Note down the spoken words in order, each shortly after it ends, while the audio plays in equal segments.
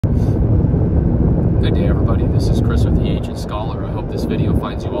everybody, this is Chris with the Ancient Scholar. I hope this video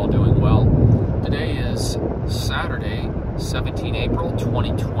finds you all doing well. Today is Saturday, 17 April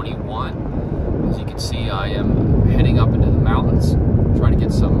 2021. As you can see, I am heading up into the mountains, trying to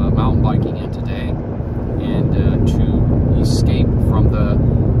get some mountain biking in today, and to escape from the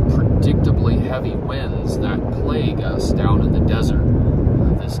predictably heavy winds that plague us down in the desert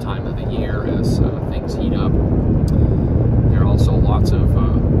this time of the year as things heat up. There are also lots of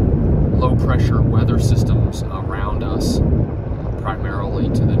low pressure weather systems around us, primarily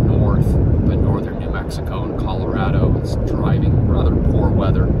to the north, but northern New Mexico and Colorado is driving rather poor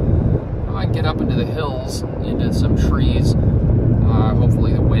weather. I get up into the hills, into some trees.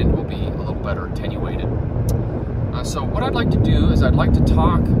 Hopefully the wind will be a little better attenuated. So what I'd like to do is I'd like to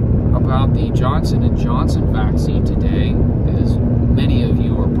talk about the Johnson & Johnson vaccine today. As many of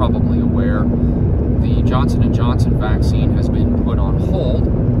you are probably aware, the Johnson & Johnson vaccine has been put on hold.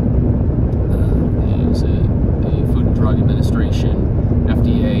 The Food and Drug Administration,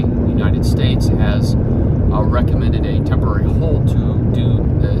 FDA, the United States, has recommended a temporary hold to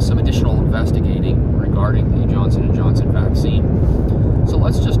do some additional investigating regarding the Johnson & Johnson vaccine. So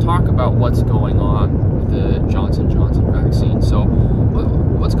let's just talk about what's going on with the Johnson & Johnson vaccine. So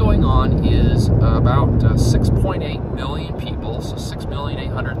what's going on is about 6.8 million people, so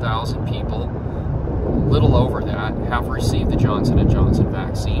 6,800,000 people, a little over that, have received the Johnson & Johnson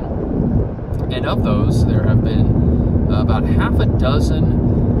vaccine. And of those, there have been about half a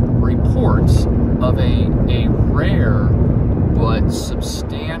dozen reports of a rare but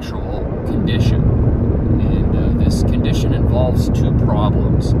substantial condition. And this condition involves two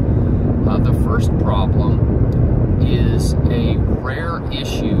problems. The first problem is a rare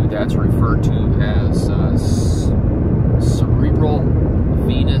issue that's referred to as cerebral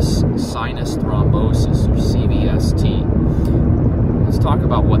venous sinus thrombosis, or CVST. Let's talk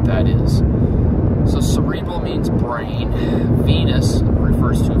about what that is. So cerebral means brain, venous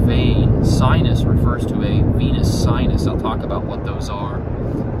refers to vein, sinus refers to a venous sinus. I'll talk about what those are.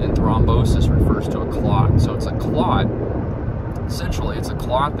 And thrombosis refers to a clot. So it's a clot, essentially it's a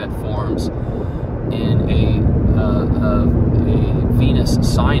clot that forms in a venous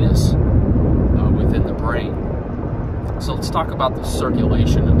sinus within the brain. So let's talk about the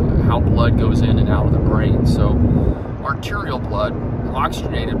circulation and how blood goes in and out of the brain. So arterial blood,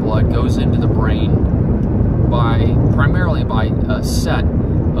 oxygenated blood, goes into the brain primarily by a set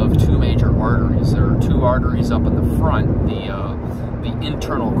of two major arteries. There are two arteries up in the front, the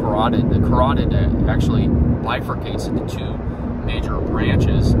internal carotid. The carotid actually bifurcates into two major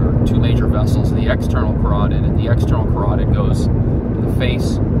branches, or two major vessels, the external carotid, and the external carotid goes to the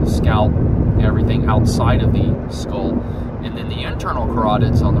face, the scalp, everything outside of the skull. And then the internal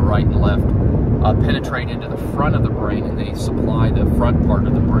carotids on the right and left penetrate into the front of the brain, and they supply the front part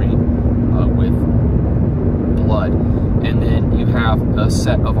of the brain with blood. And then you have a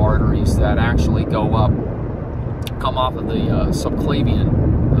set of arteries that actually go up, come off of the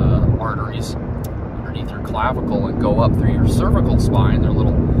subclavian arteries underneath your clavicle and go up through your cervical spine. They're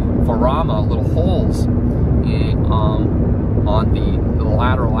little foramina, little holes on the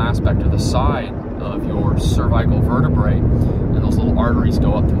lateral aspect of the side of your cervical vertebrae, and those little arteries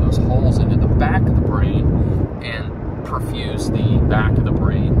go up through those holes into the back of the brain and perfuse the back of the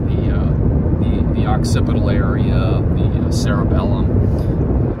brain, the occipital area, the cerebellum,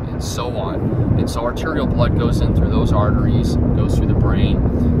 and so on. And so arterial blood goes in through those arteries, goes through the brain,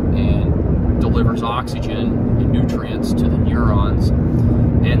 and delivers oxygen and nutrients to the neurons.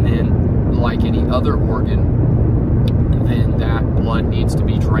 And then, like any other organ, then that blood needs to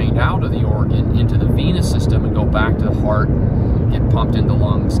be drained out of the organ into the venous system and go back to the heart, get pumped into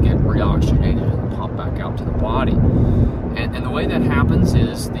lungs, get reoxygenated, and pumped back out to the body. And the way that happens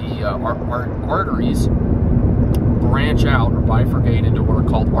is the arteries branch out or bifurcate into what are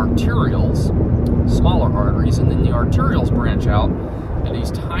called arterioles, smaller arteries, and then the arterioles branch out into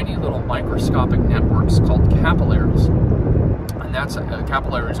these tiny little microscopic networks called capillaries. And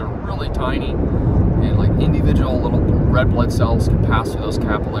capillaries are really tiny, and like individual little red blood cells can pass through those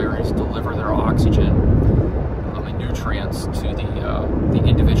capillaries, deliver their oxygen and nutrients to the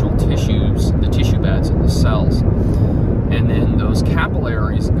individual tissues, the tissue beds in the cells. And then those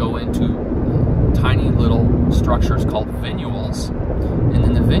capillaries go into tiny little structures called venules, and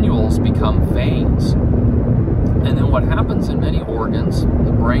then the venules become veins. And then what happens in many organs,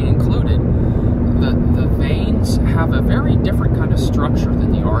 the brain included, the veins have a very different kind of structure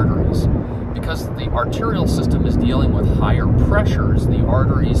than the arteries. Because the arterial system is dealing with higher pressures, the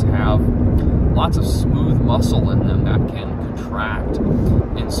arteries have lots of smooth muscle in them that can contract.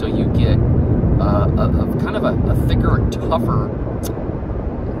 And so you get a kind of a thicker, tougher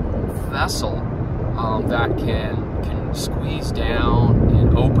vessel that can squeeze down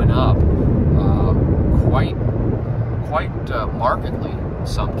and open up quite markedly in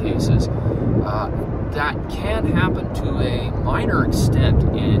some cases. That can happen to a minor extent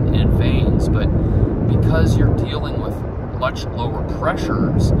in veins, but because you're dealing with much lower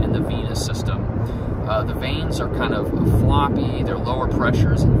pressures in the venous system, the veins are kind of floppy, they're lower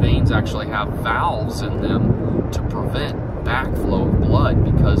pressures, and veins actually have valves in them to prevent backflow of blood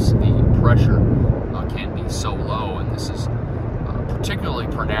because the pressure can be so low. And this is particularly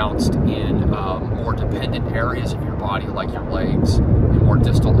pronounced in more dependent areas of your body, like your legs, and more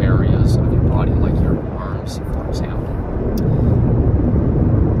distal areas of your body, like your arms, for example.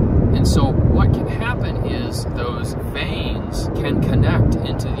 And so what can happen is those veins can connect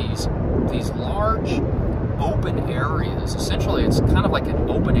into these large open areas. Essentially, it's kind of like an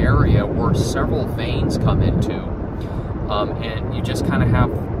open area where several veins come into, and you just kind of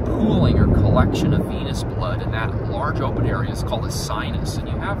have pooling or collection of venous blood in that large open area. Is called a sinus, and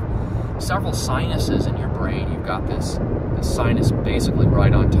you have several sinuses in your brain. You've got this sinus basically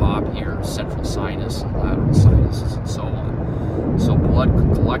right on top here, central sinus and lateral sinuses, and so on. So blood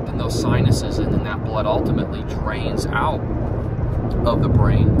can collect in those sinuses, and then that blood ultimately drains out of the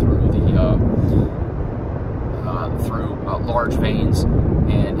brain through large veins,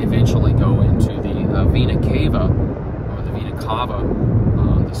 and eventually go into the vena cava, or the vena cava,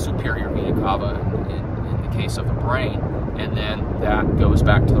 the superior vena cava in the case of the brain, and then that goes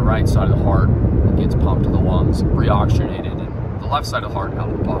back to the right side of the heart, and gets pumped to the lungs, reoxygenated, and the left side of the heart out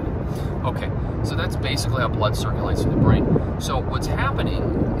of the body. Okay, so that's basically how blood circulates through the brain. So what's happening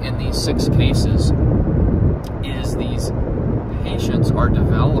in these 6 cases is these patients are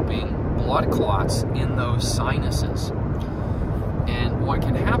developing blood clots in those sinuses. And what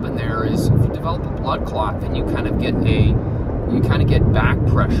can happen there is, if you develop a blood clot, then you kind of get back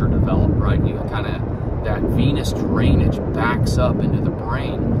pressure developed, right? That venous drainage backs up into the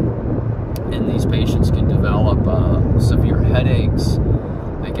brain, and these patients can develop severe headaches.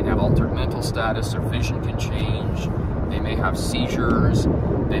 They can have altered mental status. Their vision can change. They may have seizures.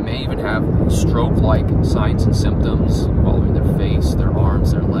 They may even have stroke-like signs and symptoms involving their face, their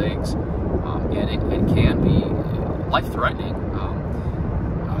arms, their legs, and it can be life-threatening.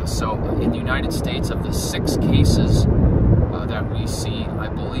 So in the United States, of the 6 cases that we see, I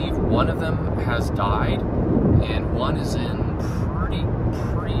believe one of them has died, and one is in pretty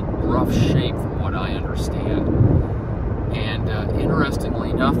rough shape from what I understand. And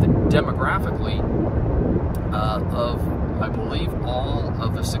interestingly enough, demographically, I believe all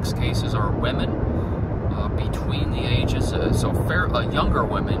of the 6 cases are women between the ages, younger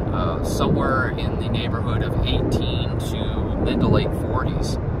women, somewhere in the neighborhood of 18 to mid to late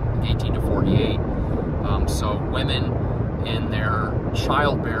 40s, 18 to 48. So women in their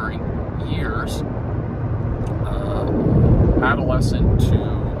childbearing years, adolescent to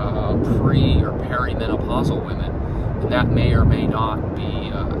pre or perimenopausal women, and that may or may not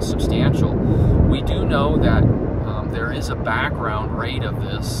be substantial. We do know that there is a background rate of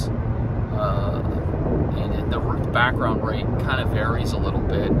this, and the background rate kind of varies a little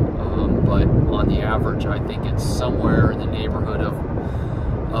bit, but on the average, I think it's somewhere in the neighborhood of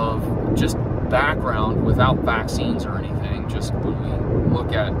just background without vaccines or anything. Just when we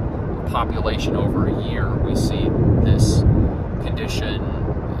look at population over a year, we see this condition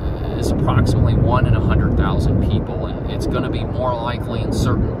is approximately 1 in 100,000 people, and it's going to be more likely in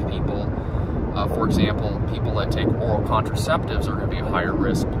certain people. For example, people that take oral contraceptives are going to be a higher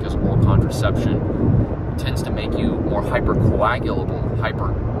risk, because oral contraception tends to make you more hypercoagulable.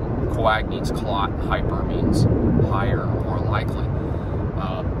 Hypercoag means clot, hyper means higher, more likely.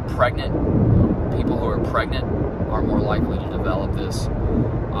 People who are pregnant are more likely to develop this.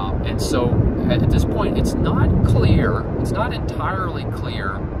 And so at this point, it's not entirely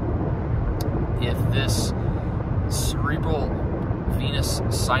clear if this cerebral venous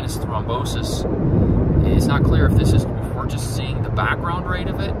sinus thrombosis, it's not clear if we're just seeing the background rate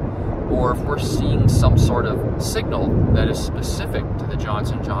of it, or if we're seeing some sort of signal that is specific to the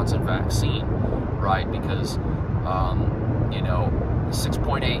Johnson & Johnson vaccine, right? Because,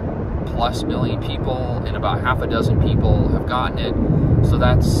 6.8+ million people, and about half a dozen people have gotten it. So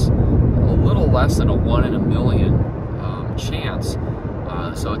that's a little less than a 1 in a million chance.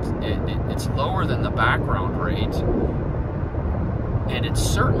 So it's lower than the background rate, and it's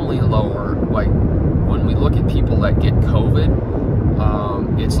certainly lower. Like when we look at people that get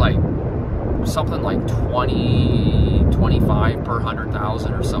COVID, it's like something like 25 per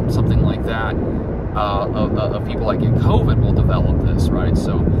 100,000 or something like that. Of people that get COVID will develop this, right?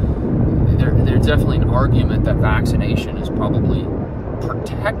 So there's definitely an argument that vaccination is probably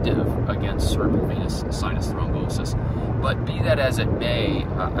protective against cerebral venous sinus thrombosis. But be that as it may,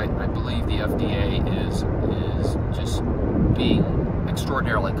 I believe the FDA is just being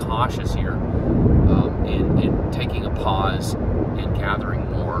extraordinarily cautious here in taking a pause and gathering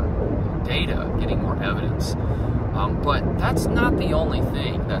more data, getting more evidence. But that's not the only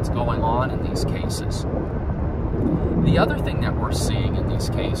thing that's going on in these cases. The other thing that we're seeing in these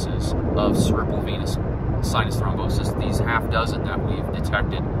cases of cerebral venous sinus thrombosis, these half dozen that we've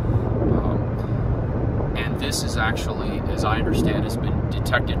detected, and this is actually, as I understand, has been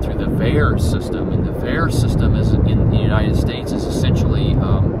detected through the VAERS system, and the VAERS system is in the United States is essentially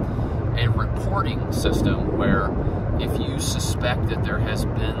a reporting system where if you suspect that there has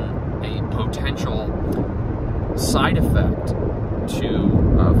been a potential side effect to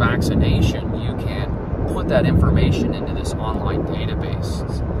vaccination, you can put that information into this online database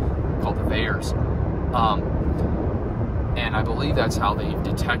called the VAERS. And I believe that's how they've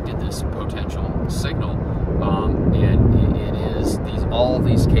detected this potential signal. And it is all of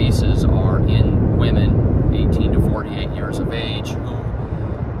these cases are in women 18 to 48 years of age who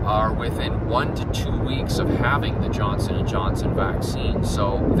are within 1 to 2 weeks of having the Johnson & Johnson vaccine.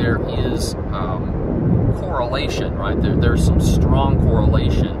 So there is correlation, right? There's some strong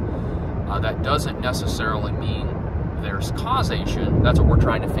correlation. That doesn't necessarily mean there's causation. That's what we're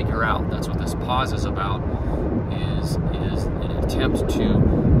trying to figure out. That's what this pause is about, is an attempt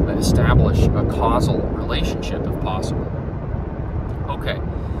to establish a causal relationship if possible. Okay.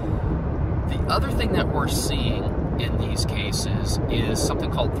 The other thing that we're seeing in these cases is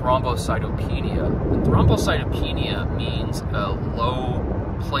something called thrombocytopenia. And thrombocytopenia means a low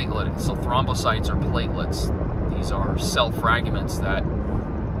platelet. So thrombocytes are platelets. These are cell fragments that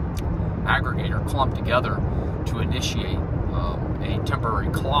aggregate or clump together to initiate a temporary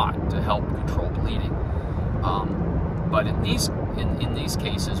clot to help control bleeding. But in these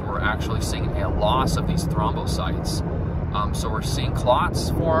cases, we're actually seeing a loss of these thrombocytes. So we're seeing clots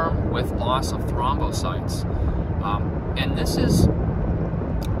form with loss of thrombocytes, and this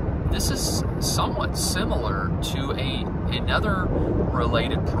is somewhat similar to another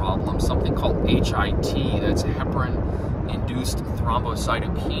related problem, something called HIT. That's heparin-induced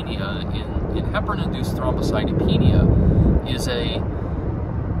thrombocytopenia. In heparin-induced thrombocytopenia it's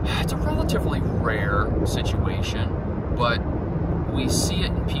a relatively rare situation, but we see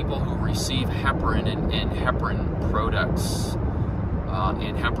it in people who receive heparin and heparin products.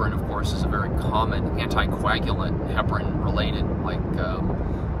 And heparin, of course, is a very common anticoagulant, heparin-related, like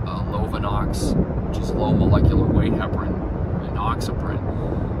Lovenox, which is low molecular weight heparin, and enoxaparin.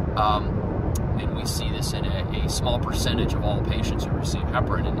 And we see this in a small percentage of all patients who receive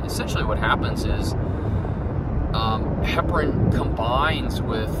heparin. And essentially what happens is heparin combines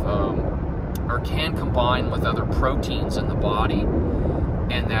with, or can combine with other proteins in the body,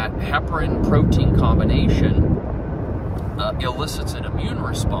 and that heparin protein combination elicits an immune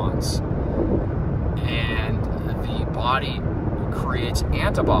response, and the body creates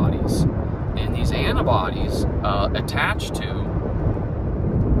antibodies, and these antibodies attach to,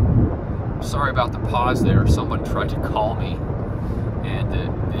 sorry about the pause there, someone tried to call me and the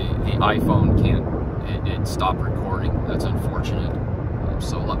iPhone it stopped recording. That's unfortunate.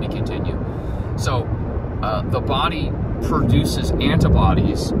 So let me continue. So the body produces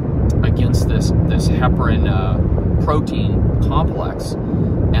antibodies against this heparin protein complex,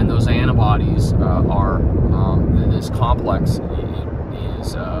 and those antibodies are this complex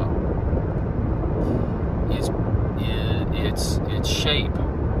its shape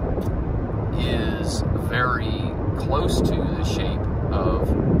is very close to the shape of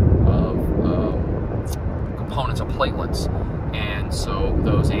components of platelets, and so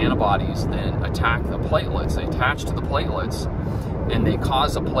those antibodies then attack the platelets. They attach to the platelets, and they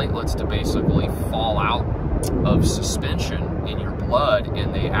cause the platelets to basically fall out of suspension in your blood,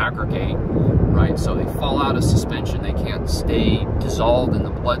 and they aggregate, right? So they fall out of suspension. They can't stay dissolved in the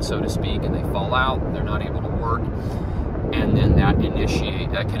blood, so to speak, and they fall out, and they're not able to work, and then that can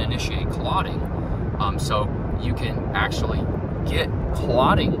initiate clotting. So you can actually get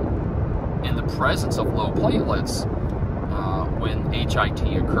clotting in the presence of low platelets when HIT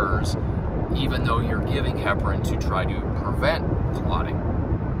occurs, even though you're giving heparin to try to prevent clotting.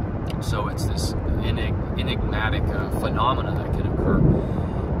 So it's this enigmatic phenomena that can occur.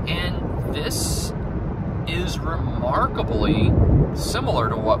 And this is remarkably similar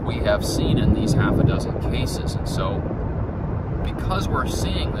to what we have seen in these half a dozen cases. And so because we're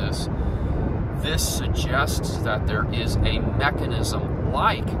seeing this suggests that there is a mechanism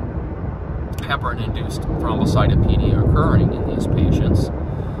like heparin-induced thrombocytopenia occurring in these patients.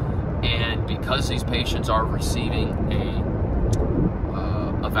 And because these patients are receiving a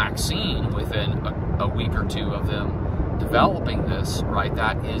vaccine within a week or two of them developing this, right,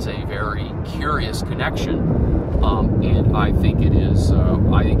 that is a very curious connection, and I think it is.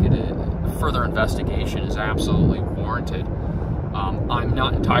 Further investigation is absolutely warranted. I'm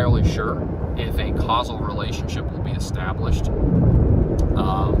not entirely sure if a causal relationship will be established.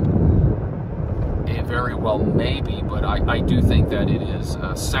 It very well may be, but I do think that it is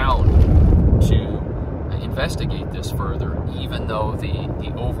sound to investigate this further, even though the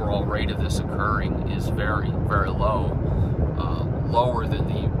overall rate of this occurring is very, very low,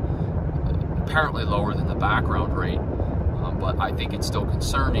 apparently lower than the background rate, but I think it's still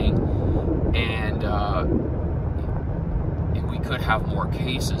concerning, and we could have more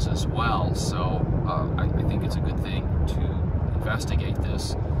cases as well, so I think it's a good thing to investigate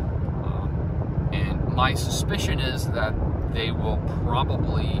this. And my suspicion is that they will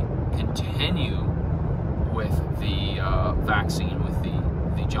probably continue with the vaccine, with the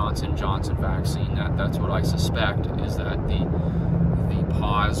Johnson & Johnson vaccine. That's what I suspect, is that the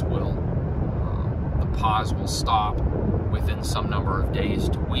pause will stop within some number of days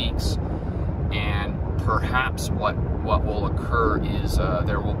to weeks, and perhaps what will occur is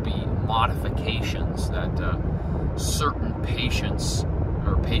there will be modifications, that certain patients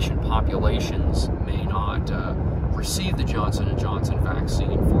or patient populations may not receive the Johnson & Johnson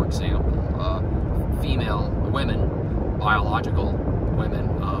vaccine. For example, female women, biological women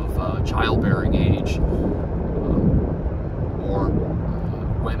of childbearing age, or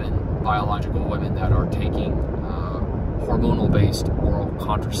biological women that are taking hormonal-based oral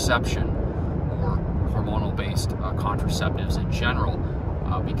contraception or hormonal-based contraceptives in general,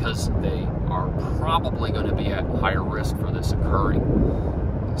 because they are probably going to be at higher risk for this occurring.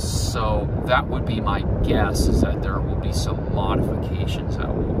 So that would be my guess, is that there will be some modifications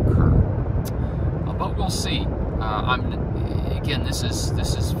that will occur. But we'll see. Again, this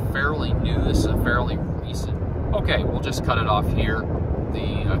is fairly new. This is a fairly recent. Okay, we'll just cut it off here.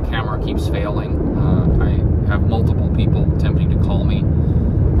 The camera keeps failing. I have multiple people attempting to call me.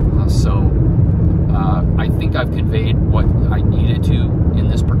 I think I've conveyed what I needed to in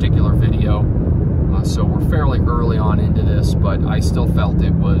this particular video. So we're fairly early on into this, but I still felt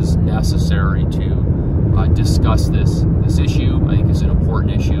it was necessary to discuss this issue. I think it's an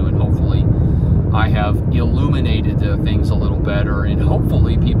important issue, and hopefully I have illuminated the things a little better, and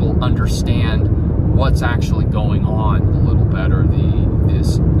hopefully people understand what's actually going on a little better.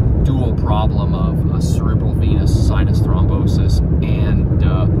 This dual problem of cerebral venous sinus thrombosis and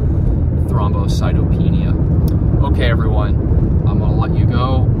thrombocytopenia. Okay, everyone, I'm going to let you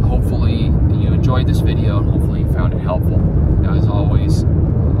go. Hopefully you enjoyed this video, and hopefully you found it helpful. As always,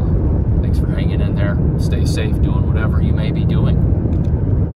 thanks for hanging in there. Stay safe, doing whatever you may be doing.